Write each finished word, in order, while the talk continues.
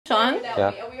Sean?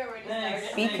 Yeah.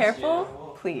 Be careful,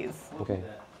 please. Okay.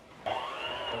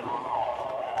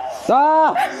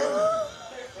 Stop!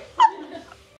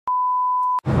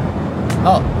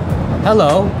 Oh,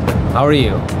 hello. How are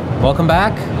you? Welcome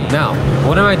back. Now,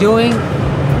 what am I doing?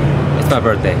 It's my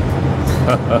birthday.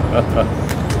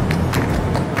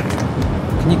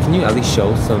 Can you at least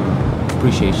show some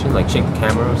appreciation? Like shake the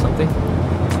camera or something?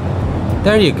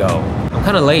 There you go. I'm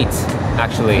kind of late,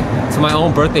 actually, to my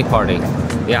own birthday party.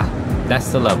 Yeah,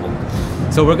 that's the level.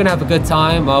 So we're gonna have a good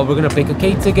time. We're gonna bake a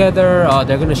cake together.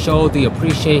 They're gonna show the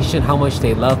appreciation, how much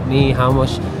they love me, how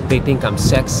much they think I'm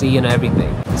sexy and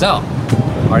everything. So,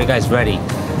 are you guys ready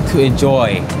to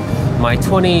enjoy my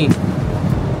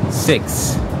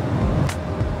 26?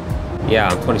 Yeah,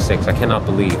 I'm 26. I cannot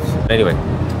believe. Anyway,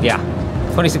 yeah,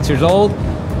 26 years old.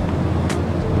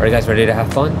 Are you guys ready to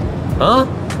have fun? Huh?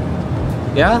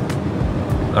 Yeah?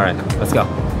 All right, let's go.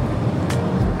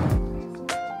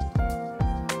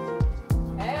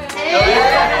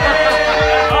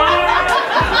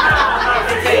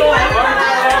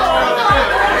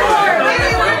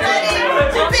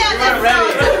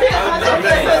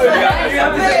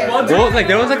 Well, like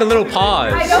there was like a little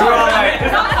pause.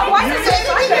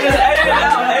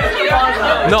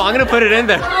 No, I'm gonna put it in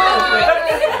there.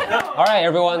 All right,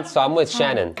 everyone. So I'm with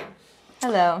Shannon.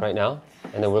 Hello. Right now,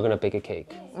 and then we're gonna bake a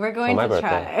cake. We're going for my to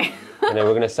birthday. try. And then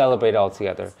we're gonna celebrate all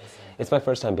together. It's my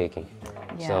first time baking,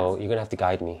 Yeah. so you're gonna have to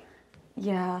guide me.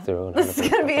 Yeah. Through This is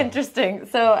gonna be interesting.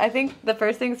 So I think the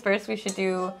first things first, we should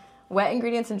do wet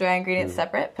ingredients and dry ingredients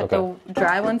separate. Put the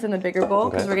dry ones in the bigger bowl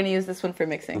because we're gonna use this one for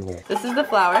mixing. Okay. This is the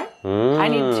flour. I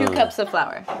need 2 cups of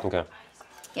flour. Okay.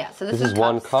 Yeah. So This is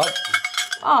 1 cup.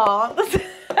 Aw,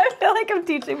 I feel like I'm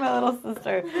teaching my little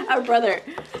sister, our brother.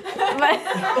 But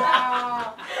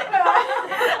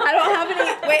I don't have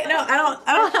any. Wait, no, I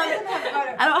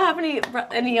don't have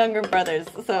any younger brothers.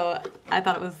 So I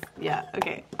thought it was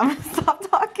okay. I'm gonna stop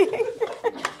talking.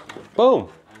 Boom.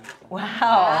 Wow.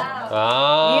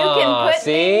 Ah, You can put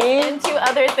see? things into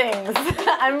other things.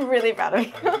 I'm really proud of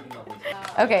you.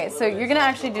 Okay, so you're gonna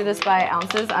actually do this by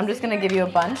ounces. I'm just gonna give you a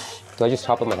bunch. Do I just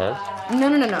chop with my hand? No.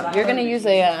 You're gonna use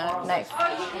a knife.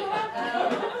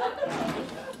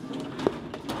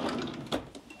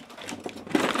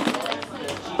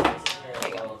 There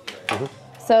you go.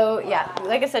 So yeah,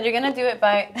 like I said, you're gonna do it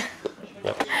by.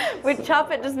 Yep. We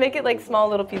chop it, just make it like small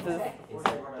little pieces.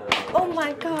 Oh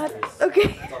my god.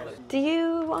 Okay. Do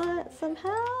you want some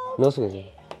help? No, it's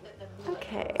okay.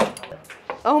 Okay.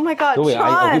 Oh my god, No, wait,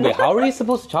 Sean. wait, how are you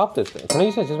supposed to chop this thing? Can I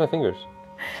use just my fingers?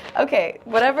 Okay,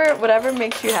 whatever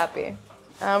makes you happy.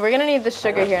 We're gonna need the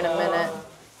sugar here in a minute.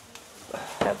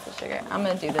 That's the sugar. I'm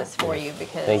gonna do this for you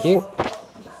because Thank you.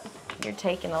 you're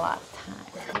taking a lot of time.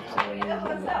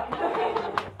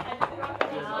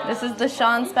 This is the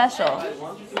Sean special.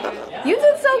 You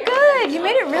did so good. You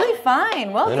made it really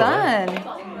fine. Well done.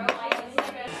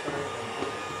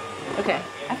 Okay,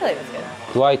 I feel like that's good.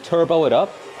 Do I turbo it up?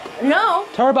 No.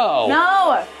 Turbo!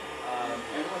 No.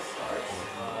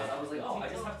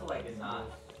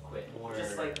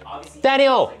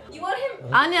 Daniel! You want him?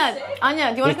 Anya,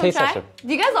 do you want to come Taste try? tester.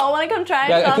 Do you guys all want to come try?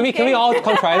 Yeah, Sean's can we all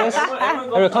come try this?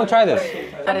 Everyone, come try this.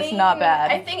 But it's not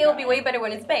bad. I think it'll be way better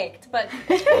when it's baked, but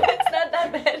it's not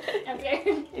that bad. Okay.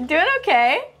 You're doing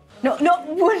okay. No.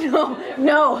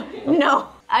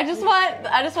 I just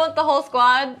want the whole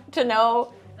squad to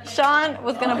know Sean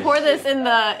was gonna pour this in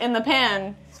the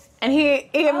pan, and he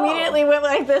immediately went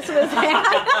like this with his hand.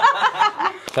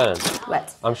 Shannon,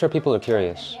 What? I'm sure people are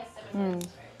curious.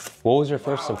 What was your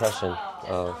first impression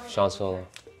of Sean Solo?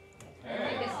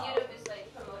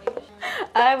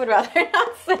 I would rather not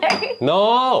say.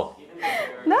 No!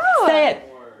 No. Say it!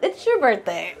 It's your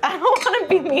birthday. I don't want to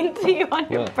be mean to you on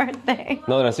your birthday.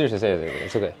 No, seriously, say it.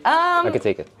 It's okay. I can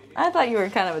take it. I thought you were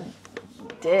kind of a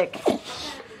dick.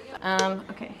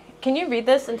 Okay. Can you read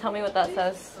this and tell me what that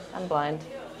says? I'm blind.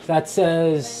 That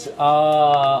says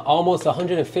almost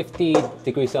 150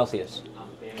 degrees Celsius.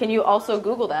 Can you also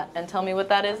Google that and tell me what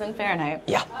that is in Fahrenheit?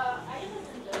 Yeah.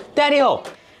 Daniel!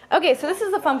 Okay, so this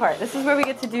is the fun part. This is where we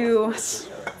get to do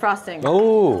frosting.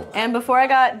 Oh. And before I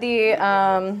got the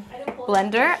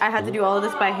blender, I had to do all of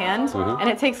this by hand. And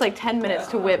it takes like 10 minutes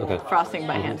to whip frosting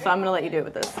by hand. So I'm going to let you do it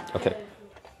with this. Okay.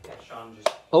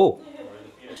 Oh.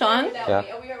 Sean? Yeah.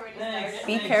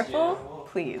 Be careful,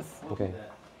 please. Okay.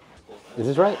 Is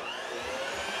this right?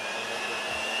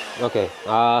 Okay.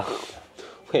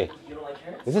 Okay.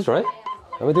 Is this right?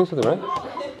 Am I doing something right?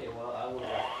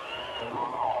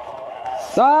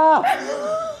 Stop!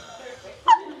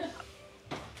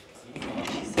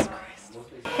 Jesus Christ.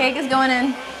 Cake is going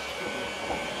in.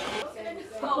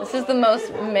 This is the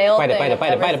most male thing.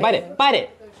 Bite it.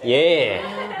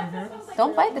 Yeah.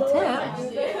 Don't bite the tip.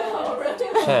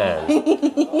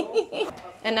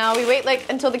 And now we wait like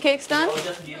until the cake's done.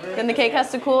 Then the cake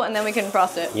has to cool, and then we can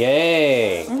frost it.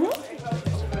 Yay.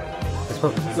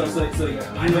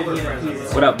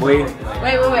 What up, boy?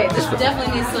 Wait. This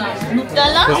definitely needs some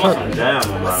Nutella. I want some jam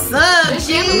on mine. There's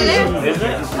jam over there. Is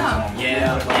there?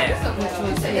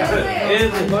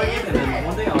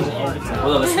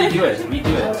 Hold on, let's redo it.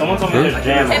 Someone told me there's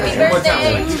jam. Happy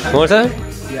birthday. One more time?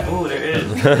 Oh, there is.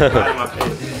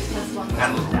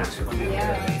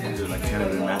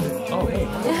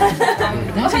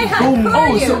 Hey, how are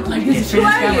you? Who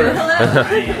are you? Hello.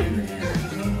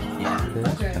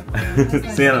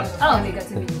 Sienna. Oh, they got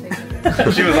to meet you.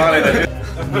 She was on it.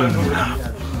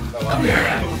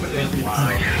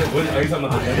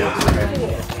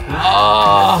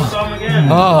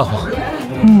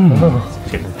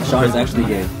 Sean is actually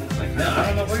gay.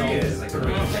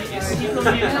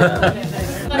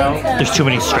 There's too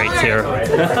many straights here.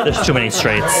 There's too many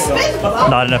straights.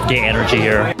 Not enough gay energy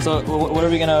here. So what are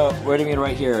we gonna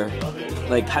write here?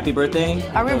 Like happy birthday?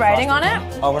 Are we writing on it?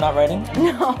 Oh, we're not writing?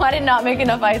 No, I did not make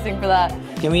enough icing for that.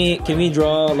 Can we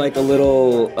draw like a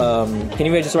little can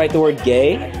you just write the word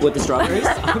gay with the strawberries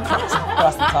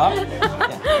across the top? Yeah.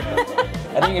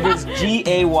 I think if it's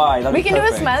G-A-Y, that'd We be can do a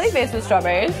perfect. smiley face with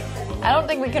strawberries. I don't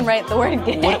think we can write the word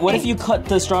gay. What if you cut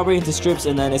the strawberry into strips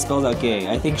and then it spells out gay?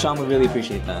 I think Sean would really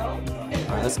appreciate that. All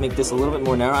right, let's make this a little bit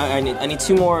more narrow. I need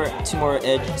two more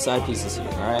edge side pieces here.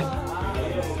 All right.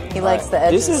 He likes the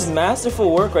edges. This is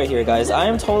masterful work right here, guys. I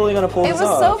am totally gonna pull It this was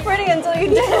off. so pretty until you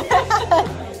did it.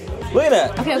 Look at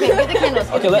that. Okay, get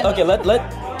the candles.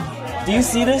 Let. Do you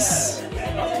see this?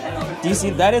 Do you see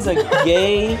that is a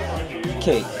gay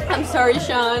cake? I'm sorry,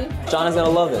 Sean. Sean is gonna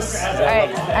love this. All right,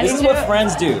 This is what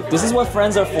friends do. This is what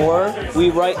friends are for. We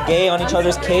write gay on each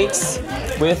other's cakes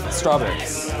with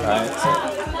strawberries. Alright?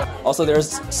 Also,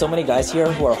 there's so many guys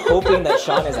here who are hoping that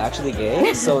Sean is actually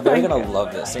gay, so they're gonna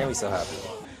love this. They're gonna be so happy.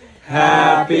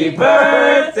 Happy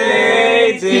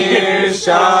birthday, dear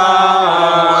Sean!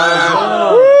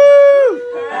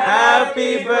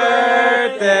 Happy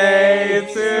birthday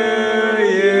to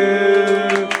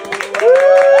you!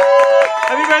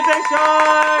 Happy birthday,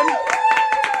 Sean!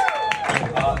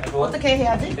 Everyone,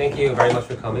 thank you very much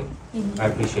for coming. I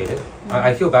appreciate it.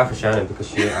 I feel bad for Shannon because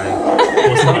she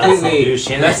completely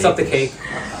messed up the cake.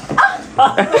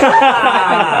 I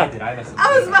messed up the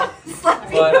cake. was about to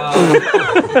slap you.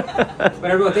 But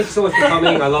everyone, thank you so much for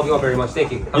coming. I love you all very much.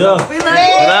 Thank you. We love you.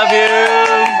 Love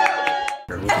you!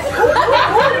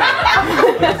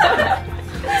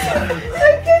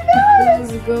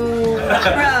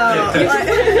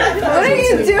 What are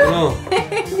you doing? Oh,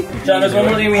 John, there's one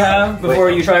more thing we have before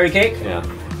you try your cake. yeah.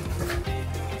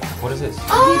 What is this?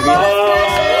 Oh,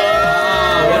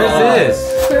 What is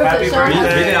this? Happy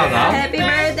birthday! Read it out loud. Happy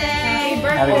birthday.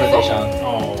 Happy birthday, Sean.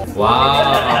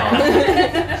 Wow.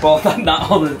 Well, not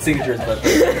all the signatures, but the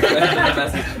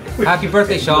message. Happy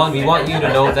birthday, Sean. We want you to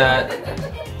know that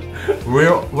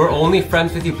we're only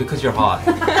friends with you because you're hot.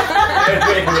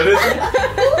 Wait, what is it?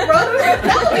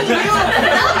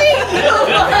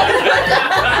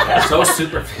 So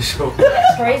superficial.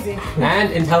 Crazy.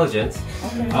 And intelligent.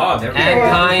 Oh, there we And go.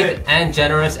 kind and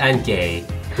generous and gay.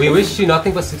 We wish you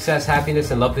nothing but success,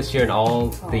 happiness, and love this year and all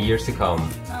the years to come.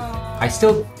 I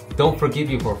still don't forgive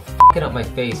you for f***ing up my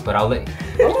face, but I'll let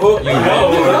you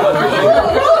know.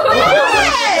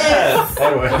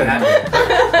 What happened?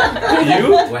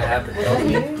 You? What happened?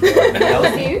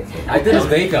 I did his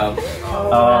makeup.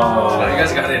 Oh, you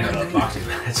guys got in a boxing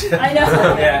match. I know.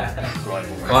 Yeah.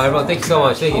 Well, everyone, thank you so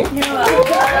much. Thank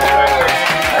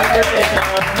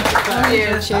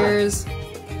you. Cheers.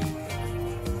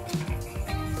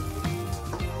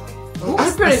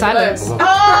 That's pretty silence. good.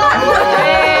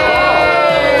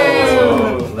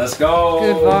 Let's go.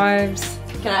 Good vibes.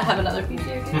 Can I have another piece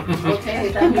here? Okay,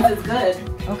 that means it's good.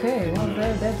 Okay, well,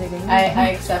 they're digging. I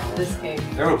accept this cake.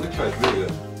 Everyone, please try. It's really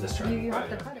good. Let's try. You have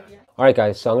to cut it. Alright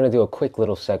guys, so I'm going to do a quick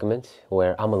little segment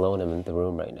where I'm alone, I'm in the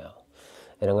room right now.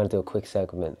 And I'm going to do a quick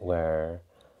segment where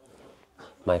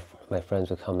my friends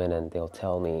will come in and they'll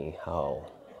tell me how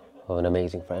of an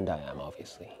amazing friend I am,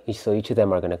 obviously. So each of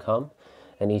them are going to come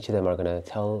and each of them are going to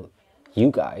tell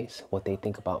you guys what they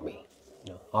think about me.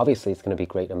 You know, obviously it's going to be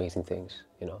great, amazing things,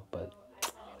 you know, but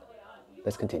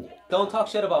let's continue. Don't talk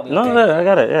shit about me. No, okay? no, I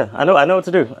got it. Yeah, I know what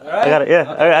to do. I got it.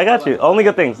 Yeah, Okay. I got you. Only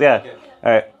good things. Yeah.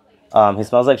 All right. He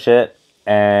smells like shit,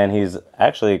 and he's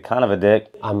actually kind of a dick.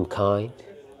 I'm kind.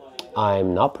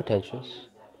 I'm not pretentious.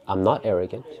 I'm not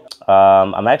arrogant.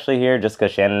 I'm actually here just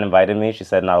because Shannon invited me. She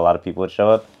said not a lot of people would show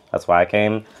up. That's why I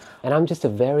came. And I'm just a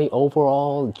very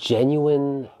overall,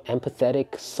 genuine,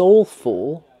 empathetic,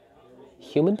 soulful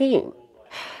human being.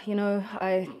 You know,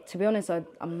 to be honest,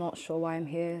 I'm not sure why I'm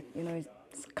here. You know, he's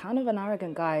kind of an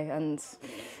arrogant guy, and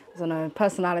I don't know,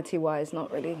 personality-wise,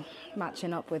 not really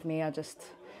matching up with me.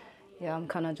 I'm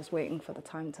kind of just waiting for the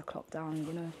time to clock down,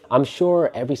 you know. I'm sure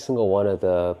every single one of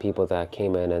the people that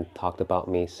came in and talked about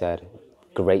me said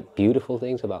great, beautiful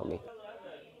things about me.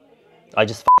 I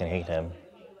just fucking hate him.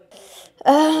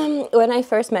 When I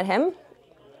first met him,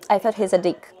 I thought he's a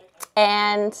dick.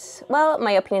 And, well,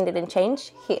 my opinion didn't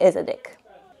change. He is a dick.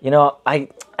 You know, I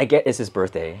get it's his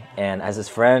birthday, and as his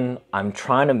friend, I'm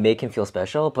trying to make him feel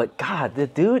special, but God, the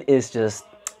dude is just,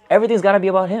 everything's gotta be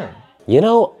about him. You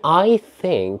know, I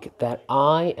think that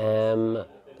I am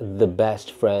the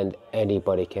best friend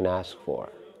anybody can ask for.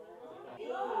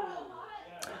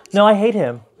 No, I hate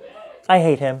him. I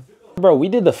hate him. Bro, we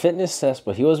did the fitness test,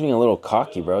 but he was being a little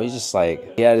cocky, bro. He's just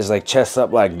like, he had his like chest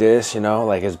up like this, you know,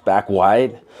 like his back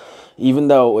wide. Even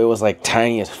though it was like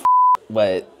tiny as f,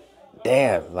 but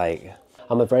damn, like.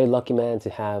 I'm a very lucky man to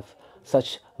have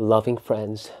such loving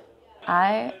friends.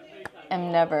 I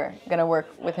am never gonna work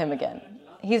with him again.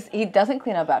 He doesn't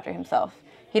clean up after himself.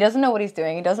 He doesn't know what he's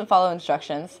doing. He doesn't follow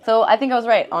instructions. So I think I was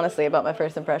right, honestly, about my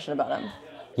first impression about him.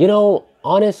 You know,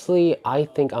 honestly, I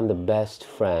think I'm the best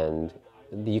friend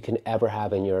you can ever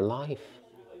have in your life.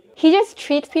 He just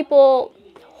treats people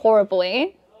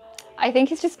horribly. I think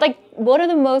he's just like one of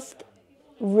the most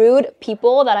rude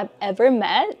people that I've ever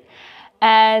met.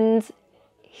 And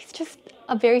he's just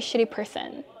a very shitty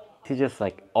person. He's just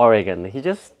like arrogant. He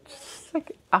just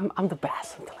like, I'm the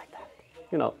best, something like that.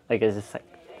 You know, like it's just like.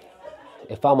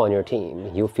 If I'm on your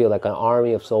team, you feel like an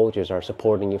army of soldiers are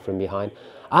supporting you from behind.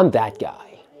 I'm that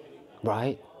guy,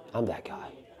 right? I'm that guy.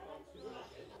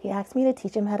 He asked me to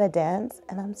teach him how to dance,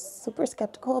 and I'm super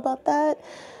skeptical about that.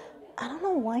 I don't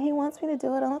know why he wants me to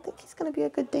do it. I don't think he's gonna be a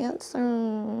good dancer.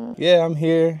 Yeah, I'm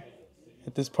here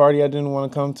at this party I didn't want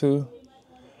to come to.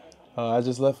 I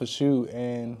just left a shoot,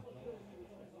 and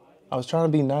I was trying to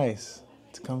be nice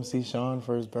to come see Sean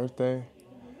for his birthday.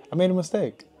 I made a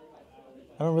mistake.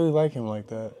 I don't really like him like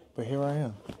that, but here I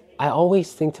am. I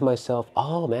always think to myself,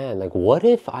 oh man, like what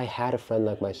if I had a friend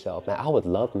like myself? Man, I would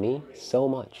love me so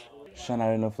much. Sean, I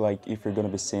don't know if you're gonna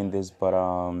be seeing this, but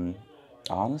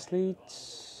honestly,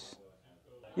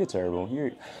 you're terrible.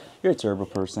 You're a terrible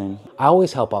person. I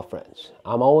always help out friends.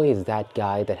 I'm always that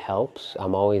guy that helps.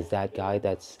 I'm always that guy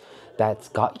that's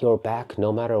got your back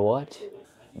no matter what.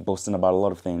 Boasting about a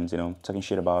lot of things, you know, talking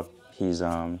shit about his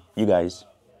you guys,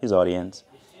 his audience.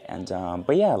 And,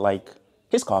 but yeah, like,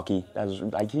 he's cocky.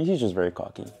 He's just very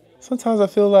cocky. Sometimes I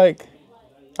feel like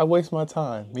I waste my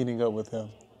time meeting up with him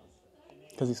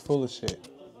because he's full of shit.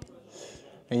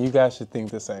 And you guys should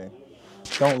think the same.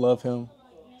 Don't love him.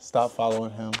 Stop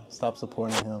following him. Stop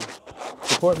supporting him.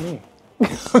 Support me.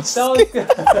 That was good.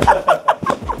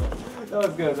 That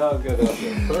was good. That was good. That was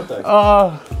good. Perfect.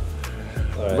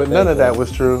 Right, but none of that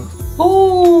was true.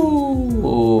 Ooh.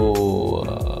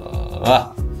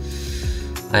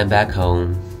 I'm back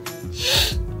home.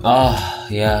 Oh,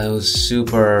 yeah, it was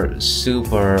super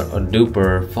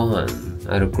duper fun.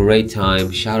 I had a great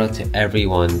time. Shout out to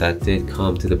everyone that did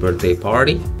come to the birthday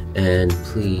party. And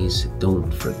please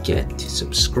don't forget to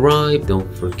subscribe.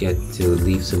 Don't forget to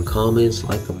leave some comments,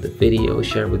 like up the video,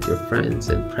 share with your friends,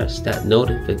 and press that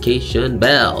notification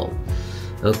bell.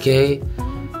 Okay?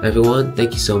 Everyone,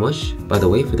 thank you so much. By the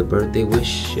way, for the birthday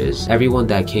wishes, everyone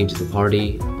that came to the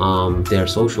party, their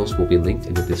socials will be linked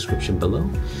in the description below.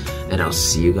 And I'll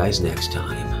see you guys next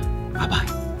time. Bye-bye.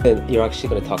 And you're actually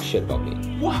gonna talk shit about me.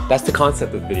 What? That's the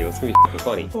concept of the video. It's gonna be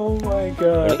funny. Oh my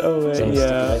god. Ready? Oh man,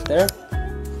 yeah. Right there.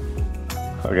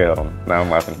 Okay, hold on. Now I'm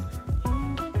laughing.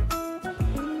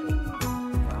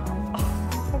 I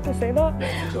have to say that?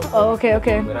 Oh, okay.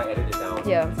 When I edit it down,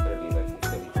 yeah. it's gonna be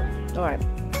like, Alright.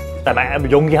 I'm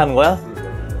연기하는 거야?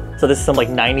 So this is some like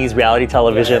 90s reality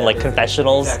television, like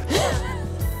Confessionals.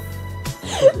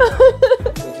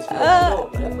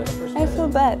 I feel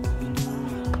bad.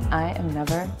 I am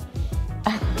never.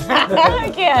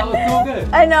 I can't. That was so good.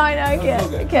 I know, I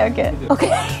can't. I can't. Okay.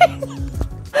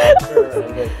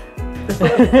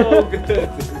 So good.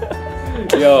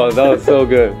 Yo, that was so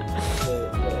good.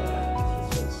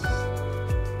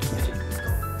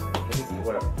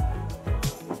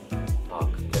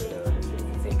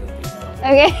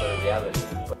 Okay.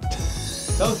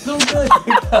 That was so good.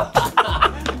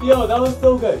 Yo, that was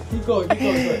so good. Keep going.